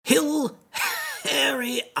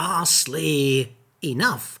Curiously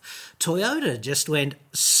enough, Toyota just went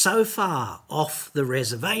so far off the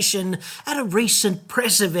reservation at a recent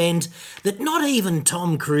press event that not even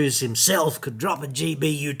Tom Cruise himself could drop a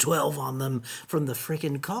GBU-12 on them from the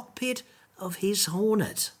frickin' cockpit of his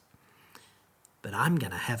Hornet. But I'm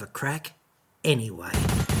going to have a crack anyway.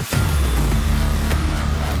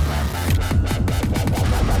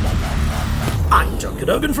 I'm John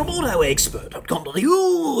Cadogan from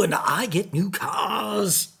AutoExpert.com.au, and I get new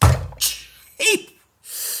cars cheap.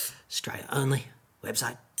 Australia only.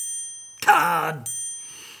 Website. Card.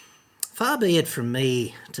 Far be it from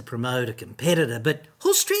me to promote a competitor, but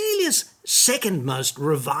Australia's second most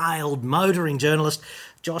reviled motoring journalist,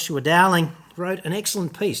 Joshua Dowling, wrote an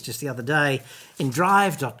excellent piece just the other day in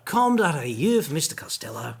drive.com.au for Mr.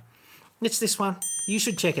 Costello. It's this one. You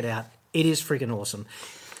should check it out. It is freaking awesome.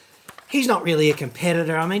 He's not really a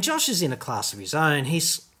competitor. I mean, Josh is in a class of his own.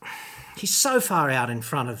 He's so far out in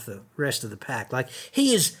front of the rest of the pack. Like,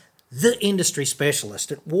 he is the industry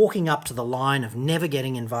specialist at walking up to the line of never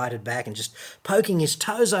getting invited back and just poking his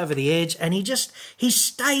toes over the edge, and he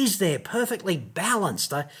stays there perfectly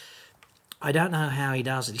balanced. I don't know how he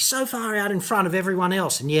does it. He's so far out in front of everyone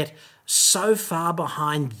else and yet so far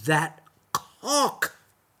behind that cock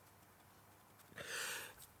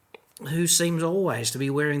who seems always to be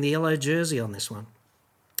wearing the yellow jersey on this one.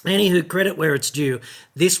 Anywho, credit where it's due.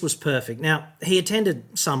 This was perfect. Now, he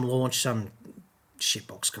attended some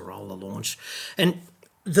shitbox Corolla launch, and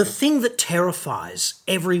the thing that terrifies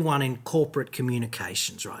everyone in corporate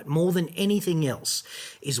communications, right, more than anything else,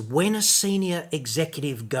 is when a senior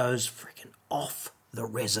executive goes freaking off the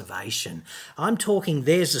reservation. I'm talking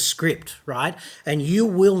there's a script, right? And you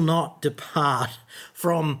will not depart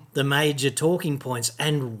from the major talking points.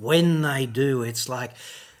 And when they do, it's like,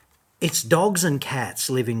 it's dogs and cats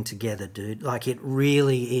living together, dude. Like, it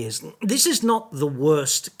really is. This is not the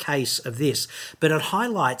worst case of this, but it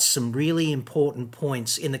highlights some really important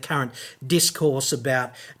points in the current discourse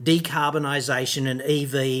about decarbonisation and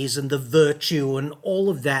EVs and the virtue and all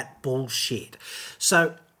of that bullshit.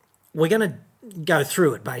 So we're going to go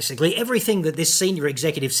through it, basically. Everything that this senior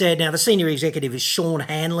executive said. Now, the senior executive is Sean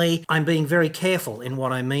Hanley. I'm being very careful in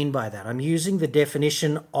what I mean by that. I'm using the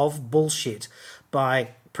definition of bullshit by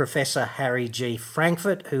Professor Harry G.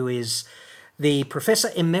 Frankfurt, who is the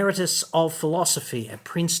Professor Emeritus of Philosophy at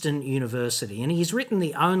Princeton University. And he's written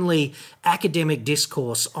the only academic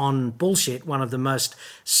discourse on bullshit, one of the most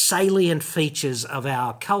salient features of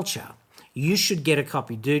our culture. You should get a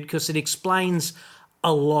copy, dude, because it explains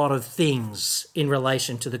a lot of things in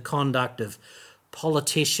relation to the conduct of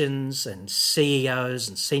politicians and CEOs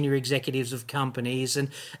and senior executives of companies and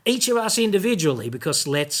each of us individually, because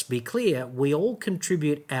let's be clear, we all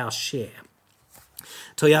contribute our share.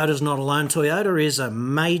 Toyota's not alone. Toyota is a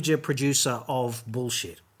major producer of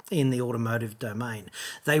bullshit in the automotive domain.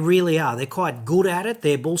 They really are. They're quite good at it.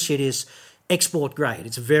 Their bullshit is export grade.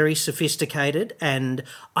 It's very sophisticated, and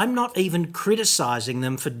I'm not even criticising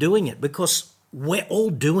them for doing it because we're all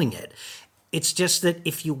doing it. It's just that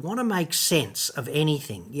if you want to make sense of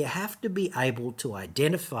anything, you have to be able to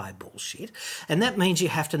identify bullshit, and that means you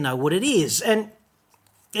have to know what it is. And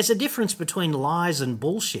there's a difference between lies and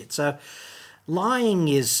bullshit. So lying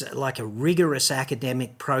is like a rigorous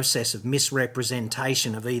academic process of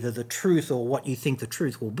misrepresentation of either the truth or what you think the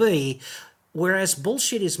truth will be, whereas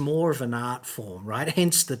bullshit is more of an art form, right?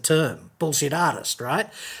 Hence the term, bullshit artist, right?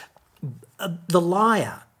 The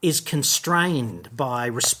liar is constrained by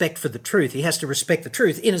respect for the truth. He has to respect the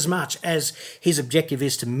truth in as much as his objective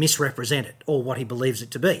is to misrepresent it or what he believes it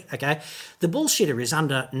to be, okay? The bullshitter is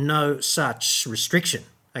under no such restriction,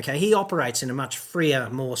 okay? He operates in a much freer,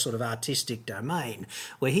 more sort of artistic domain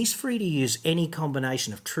where he's free to use any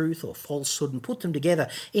combination of truth or falsehood and put them together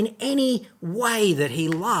in any way that he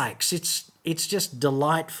likes. It's just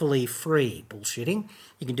delightfully free, bullshitting.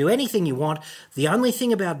 You can do anything you want. The only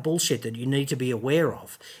thing about bullshit that you need to be aware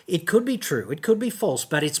of, it could be true, it could be false,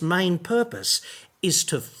 but its main purpose is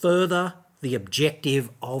to further the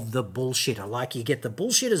objective of the bullshitter. Like, you get the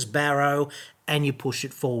bullshitter's barrow and you push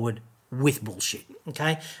it forward with bullshit,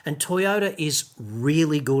 okay? And Toyota is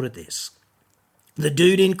really good at this. The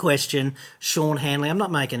dude in question, Sean Hanley, I'm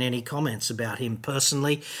not making any comments about him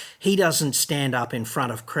personally. He doesn't stand up in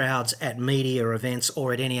front of crowds at media events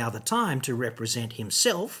or at any other time to represent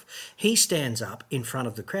himself. He stands up in front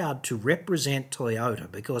of the crowd to represent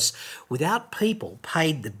Toyota, because without people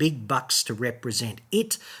paid the big bucks to represent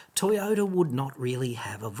it, Toyota would not really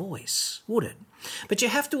have a voice, would it? But you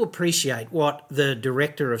have to appreciate what the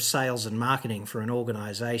director of sales and marketing for an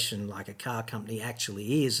organisation like a car company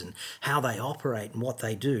actually is and how they operate and what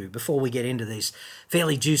they do before we get into these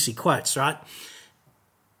fairly juicy quotes, right?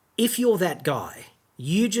 if you're that guy,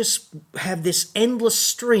 you just have this endless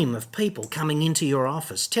stream of people coming into your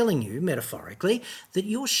office telling you, metaphorically, that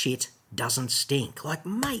your shit doesn't stink. Like,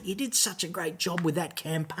 mate, you did such a great job with that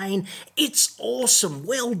campaign. It's awesome.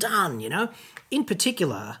 Well done, you know. In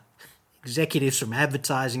particular, executives from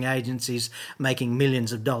advertising agencies making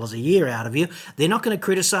millions of dollars a year out of you, they're not going to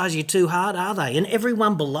criticise you too hard, are they? And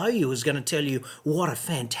everyone below you is going to tell you what a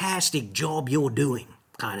fantastic job you're doing,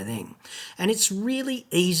 kind of thing. And it's really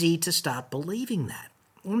easy to start believing that.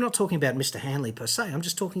 I'm not talking about Mr. Hanley per se. I'm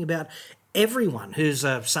just talking about everyone who's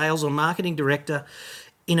a sales or marketing director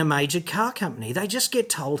in a major car company. They just get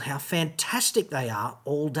told how fantastic they are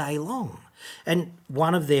all day long. And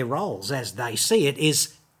one of their roles, as they see it,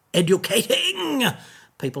 is educating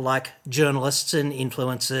people like journalists and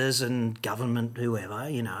influencers and government, whoever,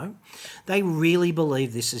 you know. They really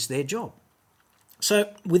believe this is their job.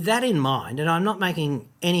 So with that in mind, and I'm not making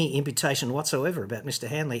any imputation whatsoever about Mr.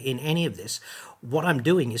 Hanley in any of this, what I'm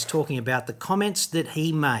doing is talking about the comments that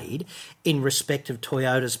he made in respect of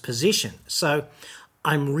Toyota's position. So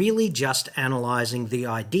I'm really just analysing the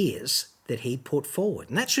ideas that he put forward,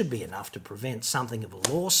 and that should be enough to prevent something of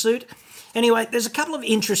a lawsuit. Anyway, there's a couple of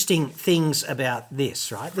interesting things about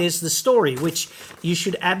this, right? There's the story, which you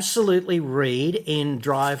should absolutely read in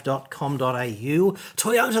drive.com.au.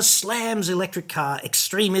 Toyota slams electric car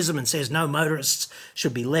extremism and says no motorists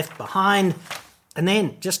should be left behind. And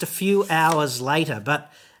then just a few hours later, but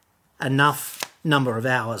enough number of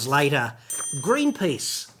hours later,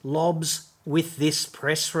 Greenpeace lobs with this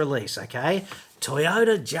press release, okay?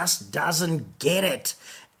 Toyota just doesn't get it.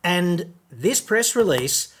 And this press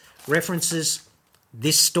release references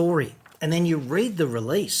this story. And then you read the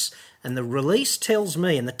release, and the release tells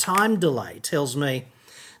me, and the time delay tells me,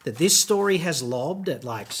 that this story has lobbed at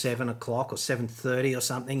like 7 o'clock or 7:30 or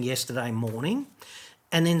something yesterday morning.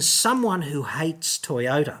 And then someone who hates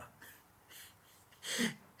Toyota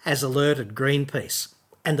has alerted Greenpeace.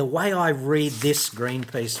 And the way I read this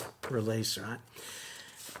Greenpeace release, right,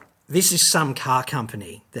 this is some car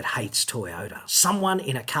company that hates Toyota. Someone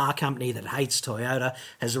in a car company that hates Toyota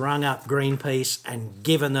has rung up Greenpeace and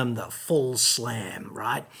given them the full slam,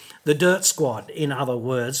 right? The dirt squad, in other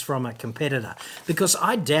words, from a competitor. Because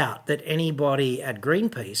I doubt that anybody at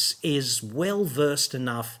Greenpeace is well versed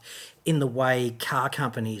enough in the way car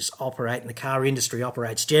companies operate and the car industry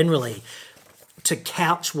operates generally to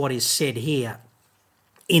couch what is said here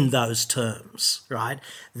in those terms, right?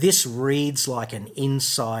 This reads like an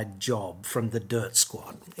inside job from the Dirt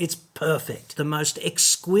Squad. It's perfect. The most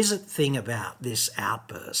exquisite thing about this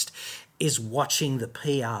outburst is watching the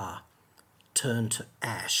PR turn to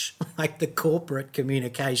ash. Like the corporate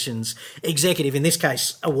communications executive, in this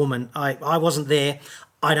case, a woman. I wasn't there.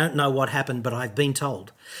 I don't know what happened, but I've been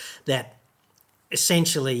told that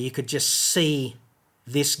essentially you could just see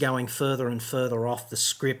this going further and further off the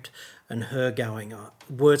script and her going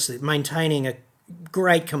words that maintaining a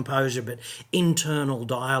great composure but internal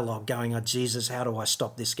dialogue going, oh Jesus, how do I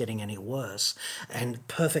stop this getting any worse? And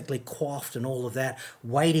perfectly coiffed and all of that,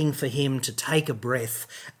 waiting for him to take a breath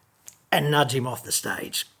and nudge him off the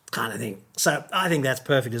stage, kind of thing. So I think that's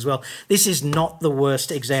perfect as well. This is not the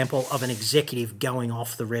worst example of an executive going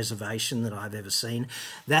off the reservation that I've ever seen.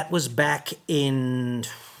 That was back in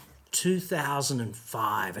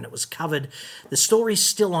 2005, and it was covered. The story's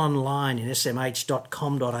still online in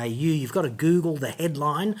smh.com.au. You've got to Google the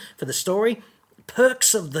headline for the story.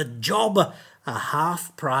 Perks of the job, a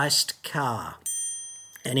half-priced car.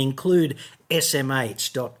 And include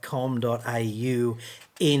smh.com.au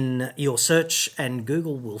in your search, and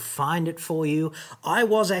Google will find it for you. I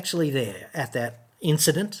was actually there at that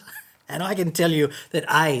incident, and I can tell you that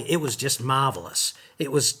it was just marvellous. It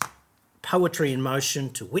was poetry in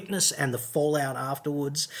motion to witness, and the fallout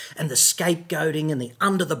afterwards, and the scapegoating and the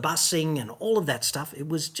under the busing and all of that stuff. It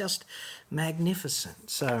was just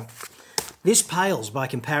magnificent. So this pales by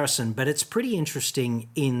comparison, but it's pretty interesting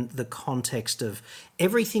in the context of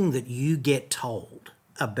everything that you get told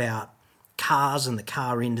about cars and the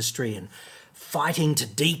car industry and fighting to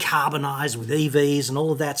decarbonise with EVs and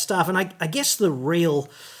all of that stuff. And I guess the real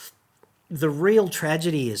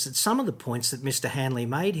tragedy is that some of the points that Mr. Hanley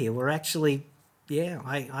made here were actually,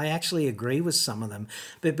 I actually agree with some of them.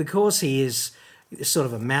 But because he is sort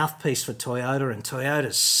of a mouthpiece for Toyota, and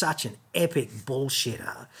Toyota's such an epic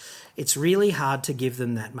bullshitter, it's really hard to give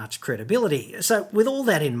them that much credibility. So with all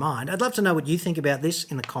that in mind, I'd love to know what you think about this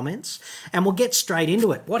in the comments, and we'll get straight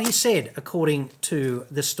into it. What he said, according to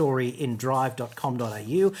the story in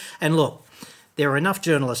drive.com.au. And look, there are enough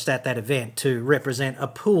journalists at that event to represent a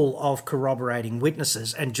pool of corroborating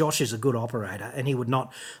witnesses, and Josh is a good operator, and he would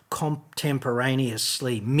not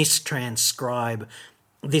contemporaneously mistranscribe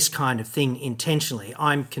this kind of thing intentionally.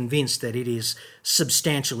 I'm convinced that it is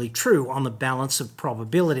substantially true on the balance of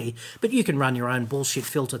probability, but you can run your own bullshit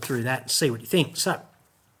filter through that and see what you think. So,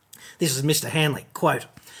 this is Mr. Hanley, quote,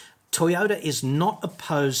 Toyota is not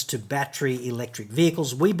opposed to battery electric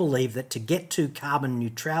vehicles. We believe that to get to carbon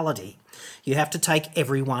neutrality, you have to take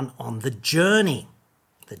everyone on the journey.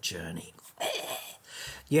 The journey.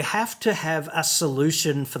 You have to have a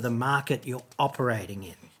solution for the market you're operating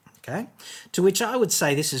in. Okay? To which I would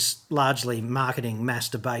say this is largely marketing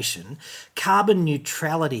masturbation. Carbon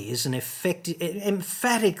neutrality is an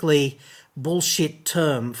emphatically bullshit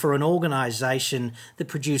term for an organisation that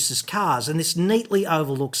produces cars, and this neatly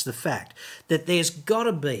overlooks the fact that there's got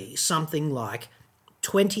to be something like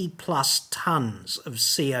 20 plus tonnes of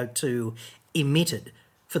CO2 emitted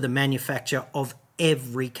for the manufacture of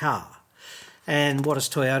every car. And what does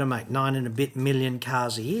Toyota make? 9 and a bit million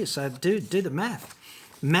cars a year. So do the math.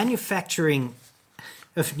 Manufacturing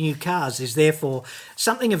of new cars is therefore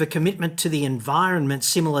something of a commitment to the environment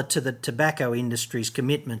similar to the tobacco industry's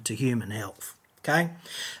commitment to human health. Okay?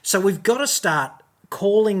 So we've got to start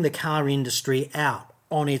calling the car industry out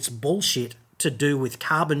on its bullshit to do with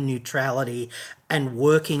carbon neutrality and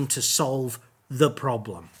working to solve the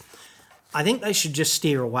problem. I think they should just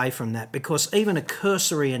steer away from that, because even a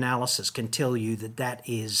cursory analysis can tell you that that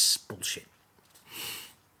is bullshit.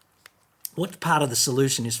 What part of the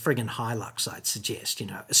solution is friggin' Hilux, I'd suggest,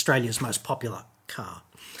 Australia's most popular car.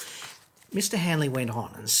 Mr. Hanley went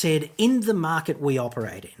on and said, in the market we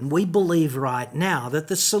operate in, we believe right now that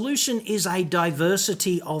the solution is a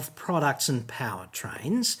diversity of products and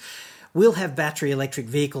powertrains. We'll have battery electric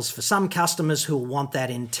vehicles for some customers who will want that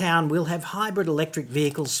in town. We'll have hybrid electric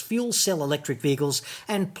vehicles, fuel cell electric vehicles,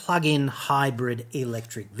 and plug-in hybrid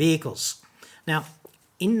electric vehicles. Now,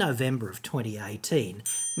 in November of 2018,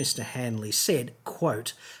 Mr. Hanley said,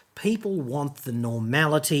 quote, people want the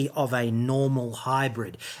normality of a normal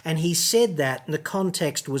hybrid. And he said that, and the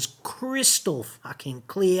context was crystal fucking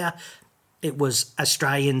clear. It was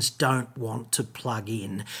Australians don't want to plug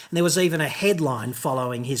in. And there was even a headline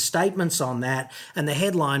following his statements on that, and the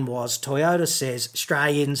headline was, Toyota says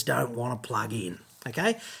Australians don't want to plug in.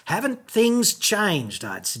 Okay? Haven't things changed,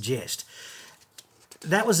 I'd suggest.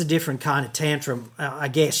 That was a different kind of tantrum, I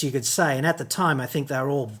guess you could say. And at the time, I think they were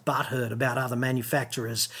all butthurt about other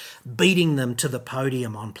manufacturers beating them to the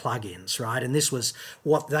podium on plug-ins, right? And this was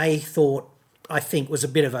what they thought, I think, was a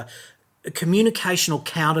bit of a communicational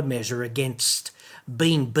countermeasure against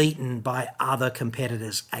being beaten by other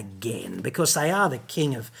competitors again, because they are the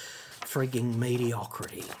king of frigging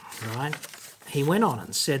mediocrity, right? He went on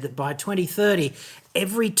and said that by 2030,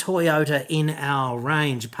 every Toyota in our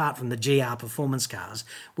range, apart from the GR performance cars,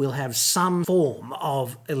 will have some form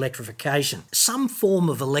of electrification. Some form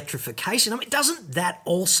of electrification? I mean, doesn't that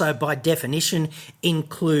also, by definition,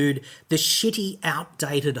 include the shitty,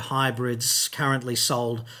 outdated hybrids currently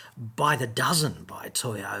sold by the dozen by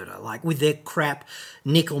Toyota, like with their crap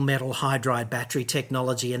nickel metal hydride battery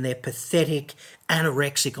technology and their pathetic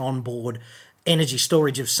anorexic onboard energy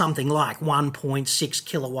storage of something like 1.6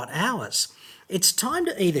 kilowatt hours? It's time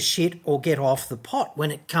to either shit or get off the pot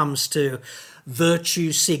when it comes to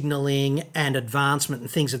virtue signalling and advancement and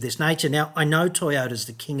things of this nature. Now, I know Toyota's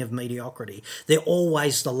the king of mediocrity. They're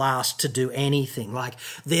always the last to do anything. Like,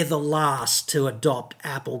 they're the last to adopt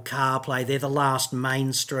Apple CarPlay. They're the last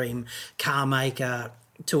mainstream car maker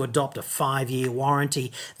to adopt a 5-year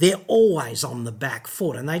warranty. They're always on the back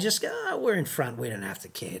foot, and they just go, oh, we're in front, we don't have to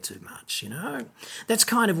care too much, That's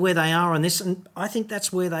kind of where they are on this, and I think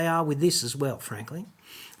that's where they are with this as well, frankly.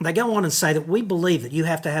 They go on and say that we believe that you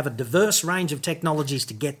have to have a diverse range of technologies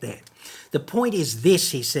to get there. The point is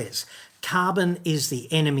this, he says, carbon is the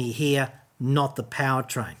enemy here, not the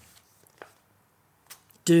powertrain.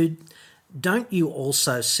 Dude, don't you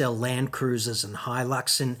also sell Land Cruisers and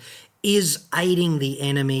Hilux, and is aiding the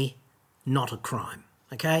enemy not a crime?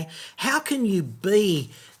 Okay? How can you be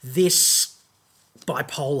this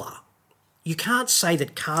bipolar? You can't say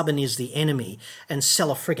that carbon is the enemy and sell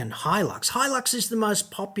a friggin' Hilux. Hilux is the most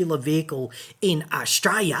popular vehicle in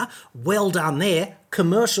Australia. Well done there.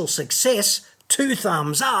 Commercial success. 2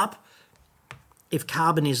 thumbs up. If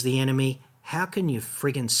carbon is the enemy, how can you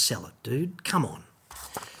friggin' sell it, dude? Come on.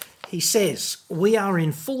 He says, we are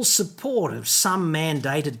in full support of some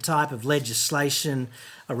mandated type of legislation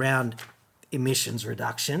around emissions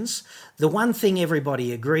reductions. The one thing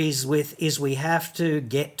everybody agrees with is we have to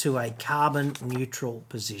get to a carbon neutral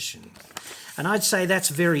position. And I'd say that's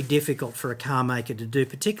very difficult for a car maker to do,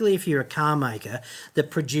 particularly if you're a car maker that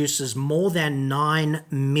produces more than 9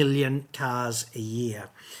 million cars a year.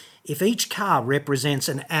 If each car represents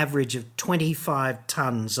an average of 25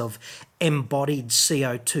 tonnes of embodied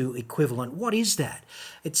CO2 equivalent, what is that?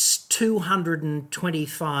 It's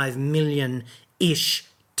 225 million-ish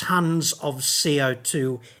tonnes of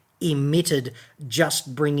CO2 emitted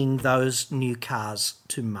just bringing those new cars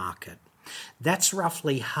to market. That's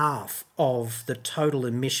roughly half of the total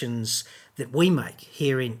emissions that we make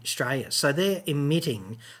here in Australia. So they're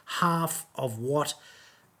emitting half of what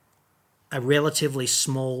a relatively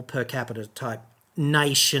small per capita type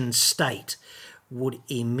nation state would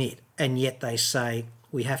emit. And yet they say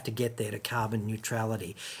we have to get there to carbon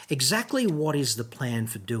neutrality. Exactly what is the plan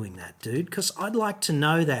for doing that, dude? Because I'd like to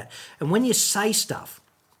know that. And when you say stuff,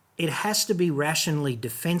 it has to be rationally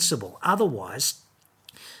defensible. Otherwise,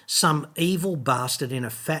 some evil bastard in a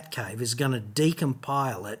fat cave is going to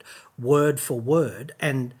decompile it word for word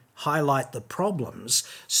and highlight the problems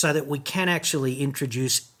so that we can actually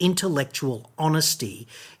introduce intellectual honesty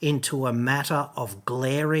into a matter of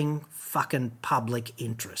glaring fucking public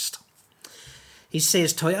interest. He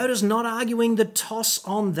says, Toyota's not arguing the toss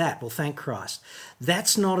on that. Well, thank Christ.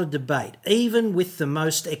 That's not a debate. Even with the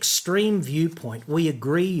most extreme viewpoint, we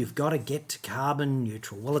agree you've got to get to carbon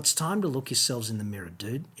neutral. Well, it's time to look yourselves in the mirror,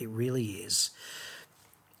 dude. It really is.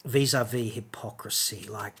 Vis-a-vis hypocrisy.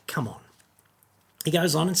 Like, come on. He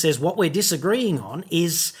goes on and says, what we're disagreeing on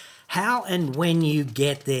is how and when you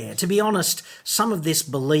get there. To be honest, some of this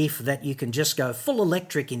belief that you can just go full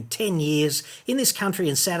electric in 10 years in this country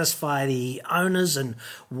and satisfy the owners and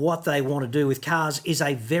what they want to do with cars is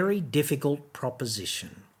a very difficult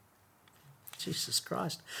proposition. Jesus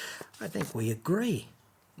Christ, I think we agree.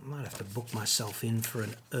 I might have to book myself in for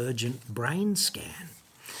an urgent brain scan.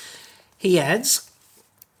 He adds,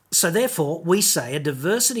 so therefore, we say a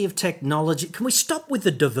diversity of technology. Can we stop with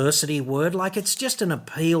the diversity word? Like it's just an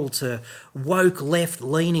appeal to woke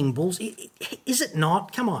left-leaning bulls. Is it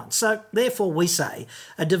not? Come on. So therefore, we say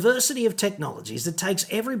a diversity of technologies that takes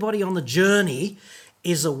everybody on the journey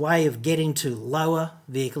is a way of getting to lower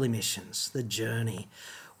vehicle emissions. The journey.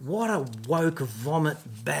 What a woke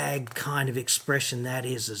vomit bag kind of expression that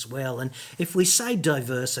is as well. And if we say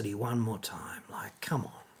diversity one more time, like, come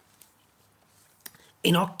on.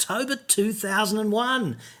 In October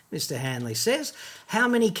 2001, Mr. Hanley says, how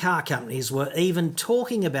many car companies were even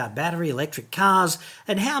talking about battery electric cars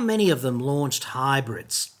and how many of them launched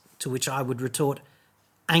hybrids? To which I would retort,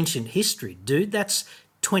 ancient history, dude. That's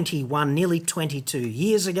 21, nearly 22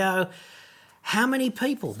 years ago. How many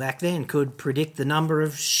people back then could predict the number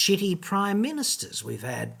of shitty prime ministers we've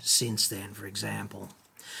had since then, for example?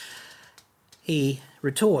 He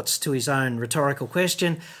retorts to his own rhetorical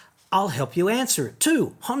question, I'll help you answer it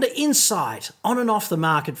too. Honda Insight, on and off the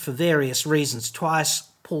market for various reasons, twice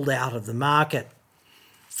pulled out of the market.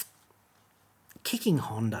 Kicking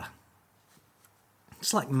Honda.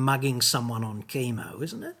 It's like mugging someone on chemo,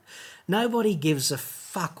 isn't it? Nobody gives a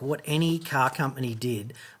fuck what any car company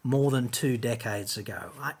did more than 2 decades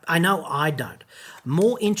ago. I know I don't.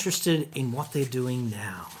 More interested in what they're doing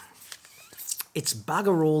now. It's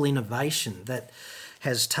bugger all innovation that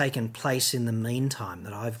has taken place in the meantime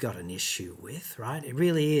that I've got an issue with, right? It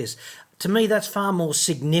really is. To me, that's far more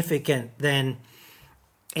significant than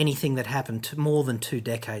anything that happened more than 2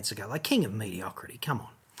 decades ago. Like king of mediocrity, come on.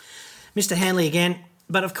 Mr. Hanley again,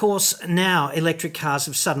 but of course now electric cars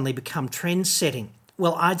have suddenly become trend-setting.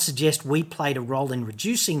 Well, I'd suggest we played a role in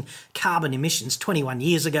reducing carbon emissions 21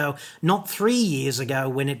 years ago, not 3 years ago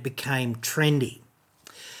when it became trendy.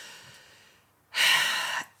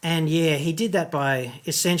 And yeah, he did that by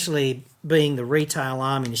essentially being the retail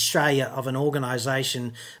arm in Australia of an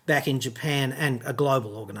organisation back in Japan, and a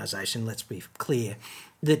global organisation, let's be clear,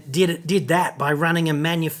 that did that by running a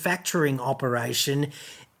manufacturing operation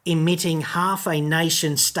emitting half a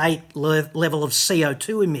nation-state level of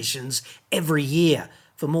CO2 emissions every year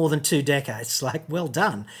for more than 2 decades. Like, well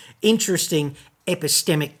done. Interesting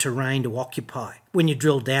epistemic terrain to occupy when you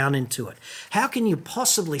drill down into it. How can you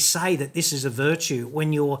possibly say that this is a virtue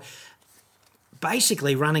when you're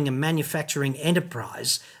basically running a manufacturing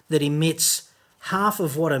enterprise that emits half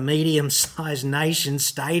of what a medium-sized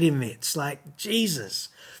nation-state emits? Like, Jesus.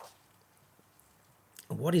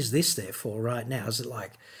 What is this there for right now?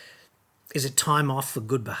 Is it time off for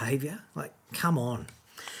good behaviour? Like, come on.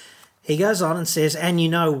 He goes on and says, and you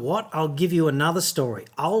know what? I'll give you another story.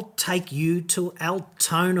 I'll take you to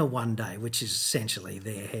Altona one day, which is essentially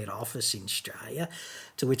their head office in Australia,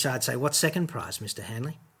 to which I'd say, what's second prize, Mr.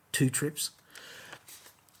 Hanley? 2 trips.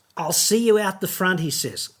 I'll see you out the front, he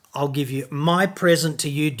says. I'll give you, my present to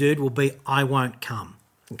you, dude, will be I won't come,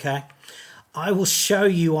 okay? I will show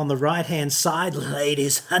you on the right-hand side,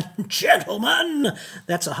 ladies and gentlemen.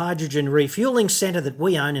 That's a hydrogen refueling centre that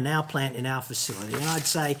we own in our plant, in our facility. And I'd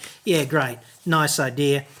say, yeah, great, nice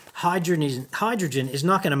idea. Hydrogen is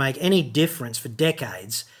not going to make any difference for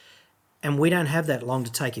decades, and we don't have that long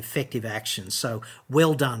to take effective action. So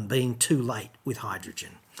well done being too late with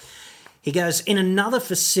hydrogen. He goes, in another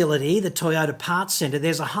facility, the Toyota Parts Centre,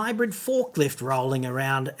 there's a hybrid forklift rolling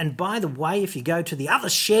around. And by the way, if you go to the other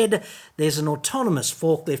shed, there's an autonomous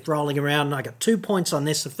forklift rolling around. And I got 2 points on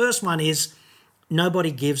this. The first one is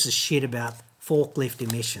nobody gives a shit about forklift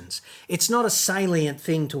emissions. It's not a salient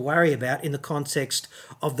thing to worry about in the context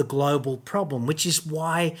of the global problem, which is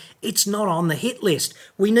why it's not on the hit list.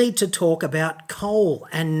 We need to talk about coal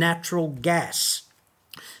and natural gas.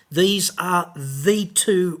 These are the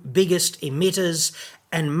two biggest emitters,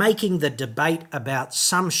 and making the debate about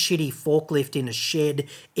some shitty forklift in a shed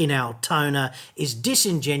in Altona is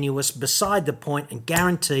disingenuous, beside the point, and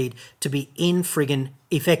guaranteed to be infriggin'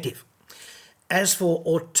 effective. As for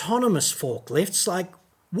autonomous forklifts, like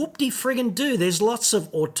whoop-de-friggin' do, there's lots of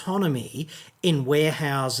autonomy in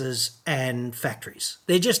warehouses and factories.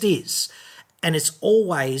 There just is. And it's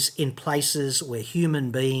always in places where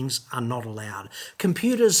human beings are not allowed.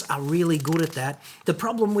 Computers are really good at that. The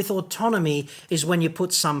problem with autonomy is when you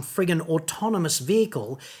put some friggin' autonomous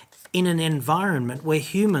vehicle in an environment where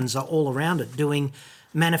humans are all around it doing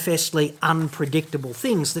manifestly unpredictable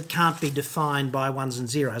things that can't be defined by ones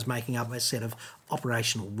and zeros, making up a set of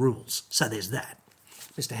operational rules. So there's that.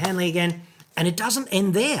 Mr. Hanley again. And it doesn't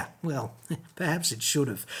end there. Well, perhaps it should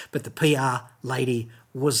have, but the PR lady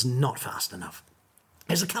was not fast enough.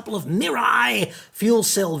 There's a couple of Mirai fuel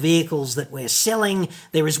cell vehicles that we're selling.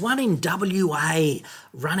 There is one in WA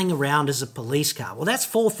running around as a police car. Well, that's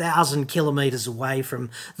 4,000 kilometres away from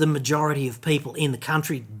the majority of people in the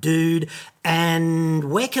country, dude.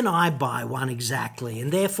 And where can I buy one exactly?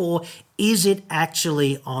 And therefore, is it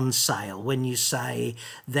actually on sale when you say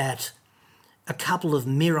that a couple of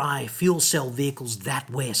Mirai fuel cell vehicles that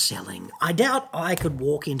we're selling? I doubt I could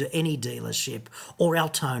walk into any dealership or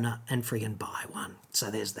Altona and friggin' buy one. So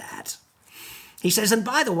there's that. He says, and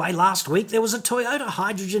by the way, last week there was a Toyota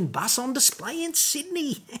hydrogen bus on display in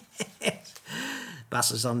Sydney.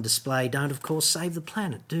 Buses on display don't, of course, save the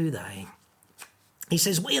planet, do they? He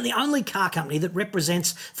says, we are the only car company that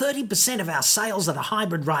represents 30% of our sales that are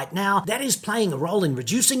hybrid right now. That is playing a role in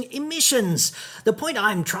reducing emissions. The point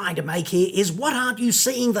I'm trying to make here is, what aren't you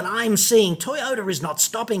seeing that I'm seeing? Toyota is not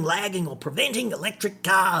stopping, lagging, or preventing electric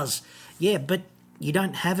cars. Yeah, but you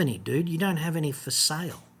don't have any, dude. You don't have any for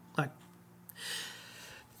sale.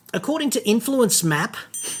 According to Influence Map,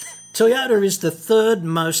 Toyota is the third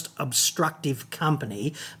most obstructive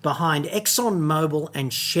company behind ExxonMobil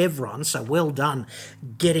and Chevron, so well done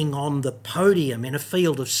getting on the podium in a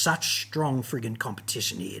field of such strong friggin'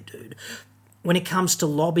 competition here, dude, when it comes to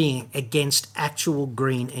lobbying against actual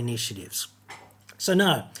green initiatives. So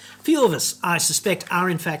no, few of us, I suspect, are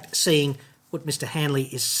in fact seeing what Mr. Hanley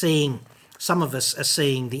is seeing. Some of us are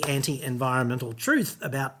seeing the anti-environmental truth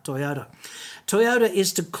about Toyota. Toyota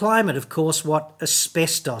is to climate, of course, what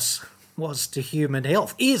asbestos was to human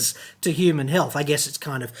health, is to human health. I guess it's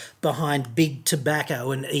kind of behind big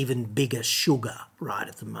tobacco and even bigger sugar right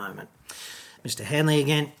at the moment. Mr. Hanley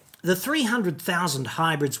again. The 300,000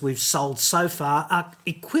 hybrids we've sold so far are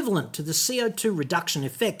equivalent to the CO2 reduction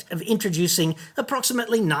effect of introducing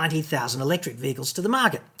approximately 90,000 electric vehicles to the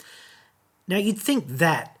market. Now, you'd think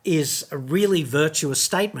that is a really virtuous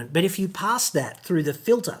statement, but if you pass that through the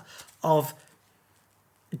filter of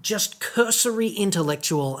just cursory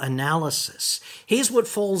intellectual analysis, here's what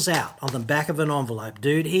falls out on the back of an envelope,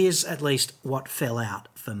 dude. Here's at least what fell out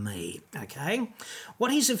for me, okay?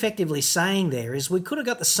 What he's effectively saying there is we could have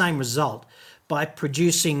got the same result by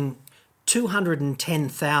producing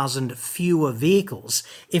 210,000 fewer vehicles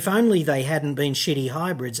if only they hadn't been shitty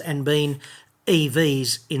hybrids and been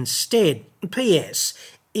EVs instead. P.S.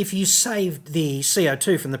 If you saved the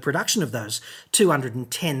CO2 from the production of those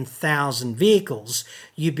 210,000 vehicles,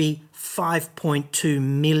 you'd be 5.2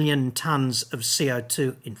 million tonnes of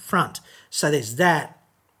CO2 in front. So there's that.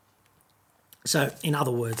 So, in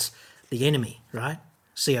other words, the enemy, right?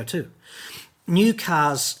 CO2. New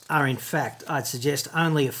cars are, in fact, I'd suggest,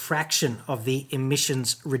 only a fraction of the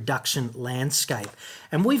emissions reduction landscape.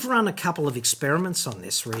 And we've run a couple of experiments on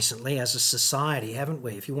this recently as a society, haven't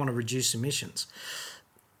we, if you want to reduce emissions?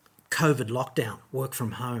 COVID lockdown, work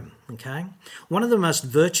from home, okay? One of the most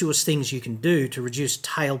virtuous things you can do to reduce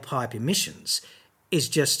tailpipe emissions is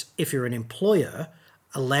just, if you're an employer,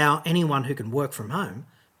 allow anyone who can work from home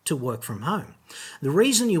to work from home. The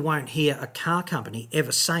reason you won't hear a car company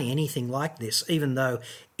ever say anything like this, even though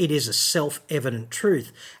it is a self-evident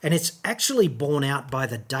truth, and it's actually borne out by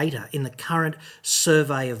the data in the current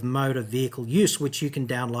survey of motor vehicle use, which you can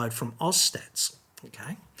download from Ausstats.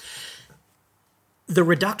 Okay. The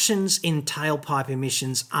reductions in tailpipe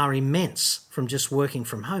emissions are immense from just working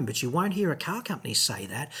from home, but you won't hear a car company say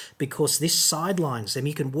that because this sidelines them.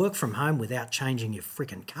 You can work from home without changing your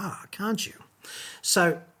freaking car, can't you?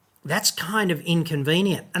 So that's kind of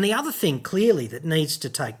inconvenient. And the other thing clearly that needs to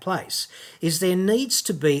take place is there needs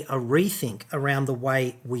to be a rethink around the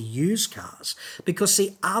way we use cars, because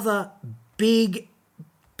the other big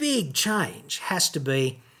change has to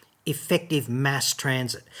be effective mass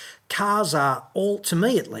transit. Cars are all, to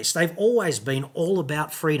me at least, they've always been all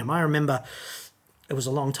about freedom. I remember it was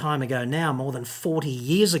a long time ago now, more than 40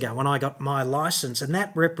 years ago when I got my licence, and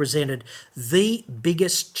that represented the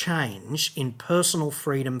biggest change in personal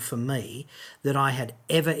freedom for me that I had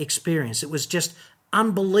ever experienced. It was just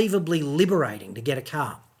unbelievably liberating to get a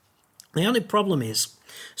car. The only problem is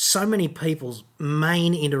so many people's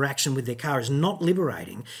main interaction with their car is not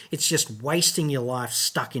liberating. It's just wasting your life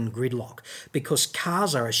stuck in gridlock, because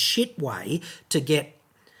cars are a shit way to get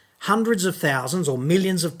hundreds of thousands or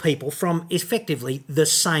millions of people from effectively the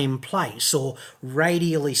same place, or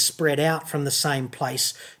radially spread out from the same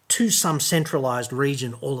place to some centralised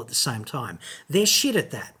region all at the same time. They're shit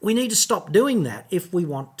at that. We need to stop doing that if we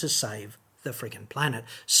want to save the freaking planet,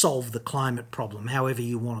 solve the climate problem, however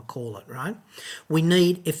you want to call it, right? We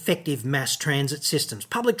need effective mass transit systems.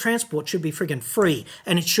 Public transport should be freaking free,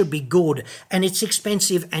 and it should be good, and it's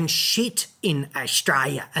expensive and shit in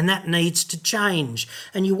Australia, and that needs to change.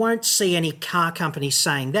 And you won't see any car companies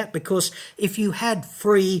saying that, because if you had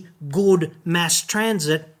free, good mass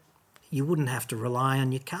transit, you wouldn't have to rely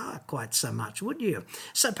on your car quite so much, would you?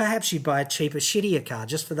 So perhaps you'd buy a cheaper, shittier car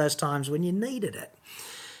just for those times when you needed it.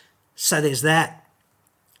 So there's that.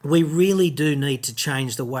 We really do need to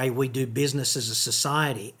change the way we do business as a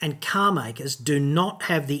society, and car makers do not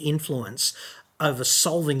have the influence over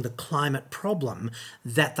solving the climate problem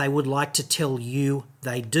that they would like to tell you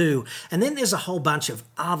they do. And then there's a whole bunch of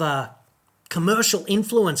other commercial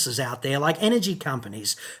influencers out there, like energy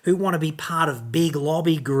companies, who want to be part of big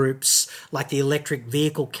lobby groups like the Electric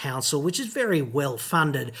Vehicle Council, which is very well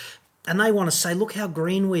funded. And they want to say, look how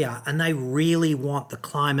green we are. And they really want the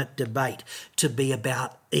climate debate to be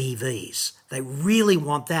about EVs. They really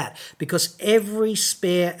want that, because every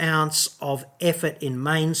spare ounce of effort in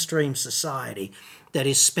mainstream society that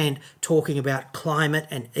is spent talking about climate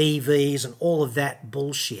and EVs and all of that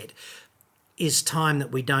bullshit is time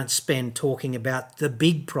that we don't spend talking about the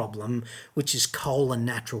big problem, which is coal and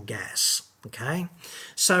natural gas. Okay?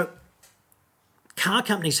 So car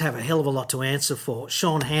companies have a hell of a lot to answer for.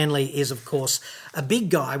 Sean Hanley is, of course, a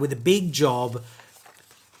big guy with a big job,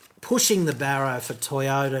 pushing the barrow for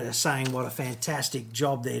Toyota, saying what a fantastic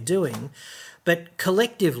job they're doing. But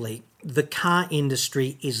collectively, the car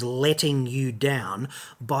industry is letting you down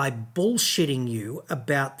by bullshitting you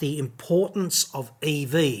about the importance of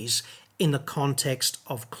EVs in the context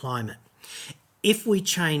of climate. If we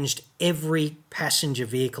changed every passenger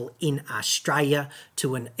vehicle in Australia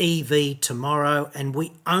to an EV tomorrow, and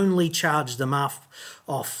we only charged them off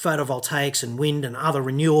photovoltaics and wind and other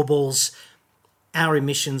renewables, our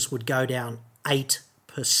emissions would go down 8%.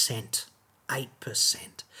 8%.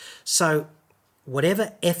 So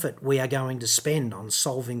whatever effort we are going to spend on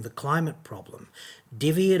solving the climate problem,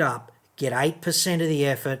 divvy it up, get 8% of the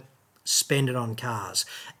effort, spend it on cars.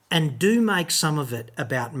 And do make some of it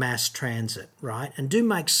about mass transit, right? And do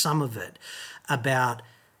make some of it about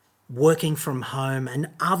working from home and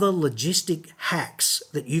other logistic hacks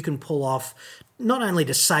that you can pull off, not only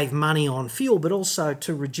to save money on fuel, but also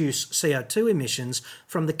to reduce CO2 emissions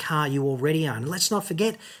from the car you already own. Let's not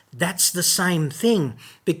forget, that's the same thing,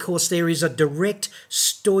 because there is a direct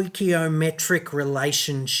stoichiometric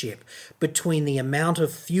relationship between the amount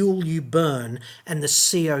of fuel you burn and the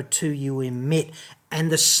CO2 you emit. And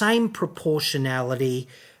the same proportionality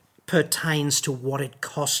pertains to what it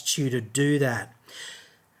costs you to do that.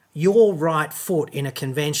 Your right foot in a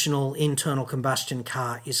conventional internal combustion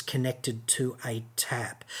car is connected to a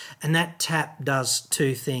tap. And that tap does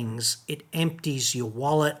two things. It empties your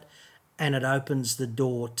wallet and it opens the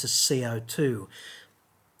door to CO2.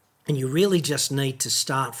 And you really just need to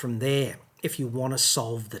start from there if you want to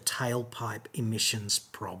solve the tailpipe emissions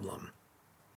problem.